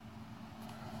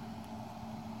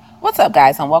What's up,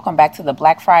 guys, and welcome back to the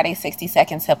Black Friday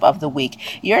 60-second tip of the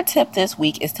week. Your tip this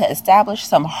week is to establish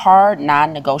some hard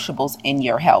non-negotiables in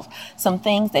your health, some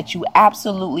things that you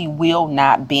absolutely will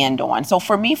not bend on. So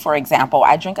for me, for example,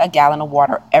 I drink a gallon of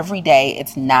water every day.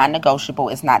 It's non-negotiable.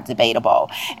 It's not debatable.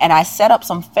 And I set up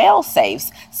some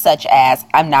fail-safes, such as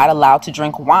I'm not allowed to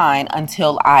drink wine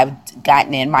until I've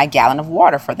gotten in my gallon of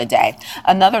water for the day.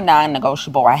 Another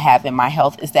non-negotiable I have in my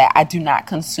health is that I do not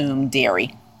consume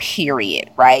dairy.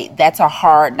 Period, right? That's a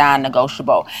hard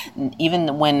non-negotiable.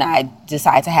 Even when I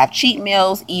decide to have cheat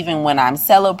meals, even when I'm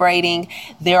celebrating,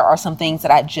 there are some things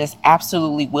that I just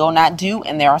absolutely will not do,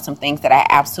 and there are some things that I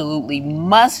absolutely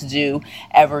must do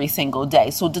every single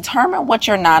day. So determine what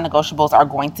your non-negotiables are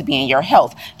going to be in your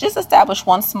health. Just establish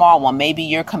one small one. Maybe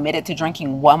you're committed to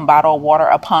drinking 1 bottle of water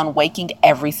upon waking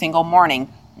every single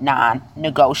morning.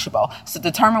 Non-negotiable. So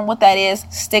determine what that is,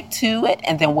 stick to it,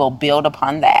 and then we'll build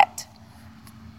upon that.